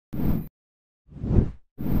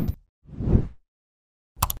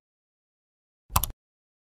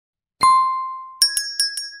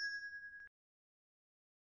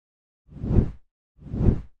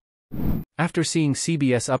After seeing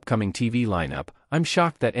CBS' upcoming TV lineup, I'm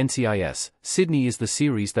shocked that NCIS, Sydney is the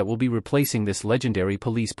series that will be replacing this legendary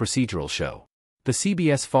police procedural show. The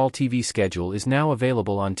CBS fall TV schedule is now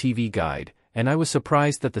available on TV Guide, and I was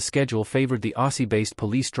surprised that the schedule favored the Aussie-based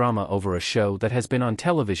police drama over a show that has been on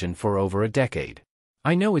television for over a decade.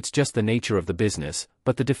 I know it's just the nature of the business,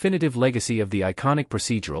 but the definitive legacy of the iconic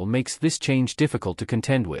procedural makes this change difficult to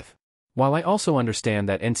contend with. While I also understand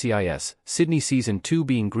that NCIS, Sydney Season 2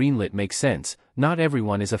 being greenlit makes sense, not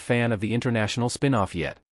everyone is a fan of the international spin-off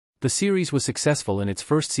yet. The series was successful in its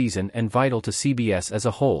first season and vital to CBS as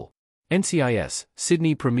a whole. NCIS,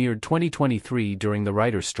 Sydney premiered 2023 during the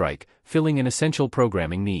writers' strike, filling an essential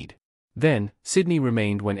programming need. Then, Sydney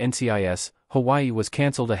remained when NCIS, Hawaii was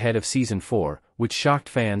cancelled ahead of Season 4, which shocked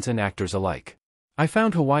fans and actors alike. I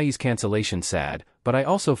found Hawaii's cancellation sad, but I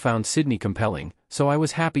also found Sydney compelling, so I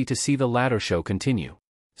was happy to see the latter show continue.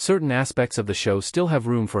 Certain aspects of the show still have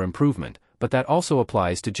room for improvement, but that also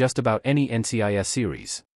applies to just about any NCIS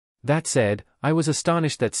series. That said, I was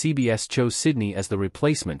astonished that CBS chose Sydney as the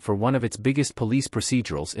replacement for one of its biggest police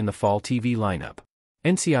procedurals in the fall TV lineup.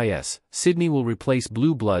 NCIS, Sydney will replace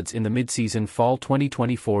Blue Bloods in the mid-season fall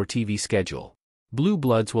 2024 TV schedule. Blue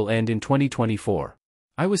Bloods will end in 2024.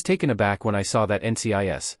 I was taken aback when I saw that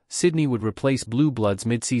NCIS, Sydney would replace Blue Bloods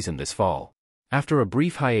mid-season this fall. After a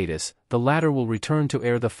brief hiatus, the latter will return to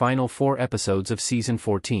air the final 4 episodes of Season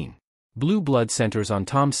 14. Blue Blood centers on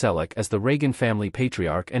Tom Selleck as the Reagan family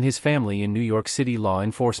patriarch and his family in New York City law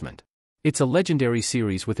enforcement. It's a legendary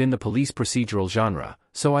series within the police procedural genre,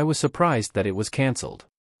 so I was surprised that it was cancelled.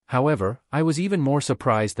 However, I was even more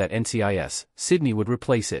surprised that NCIS, Sydney would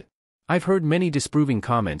replace it. I've heard many disproving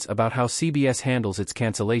comments about how CBS handles its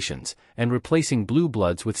cancellations, and replacing Blue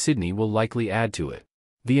Bloods with Sydney will likely add to it.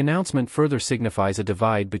 The announcement further signifies a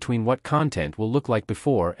divide between what content will look like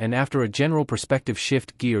before and after a general perspective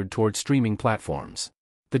shift geared toward streaming platforms.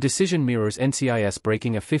 The decision mirrors NCIS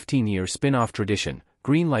breaking a 15-year spin-off tradition,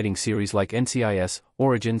 greenlighting series like NCIS,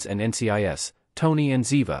 Origins and NCIS, Tony and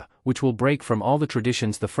Ziva, which will break from all the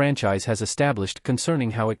traditions the franchise has established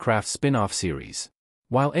concerning how it crafts spin-off series.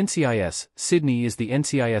 While NCIS, Sydney is the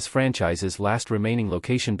NCIS franchise's last remaining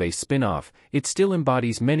location-based spin-off, it still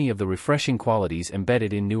embodies many of the refreshing qualities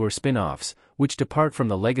embedded in newer spin-offs, which depart from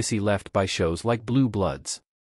the legacy left by shows like Blue Bloods.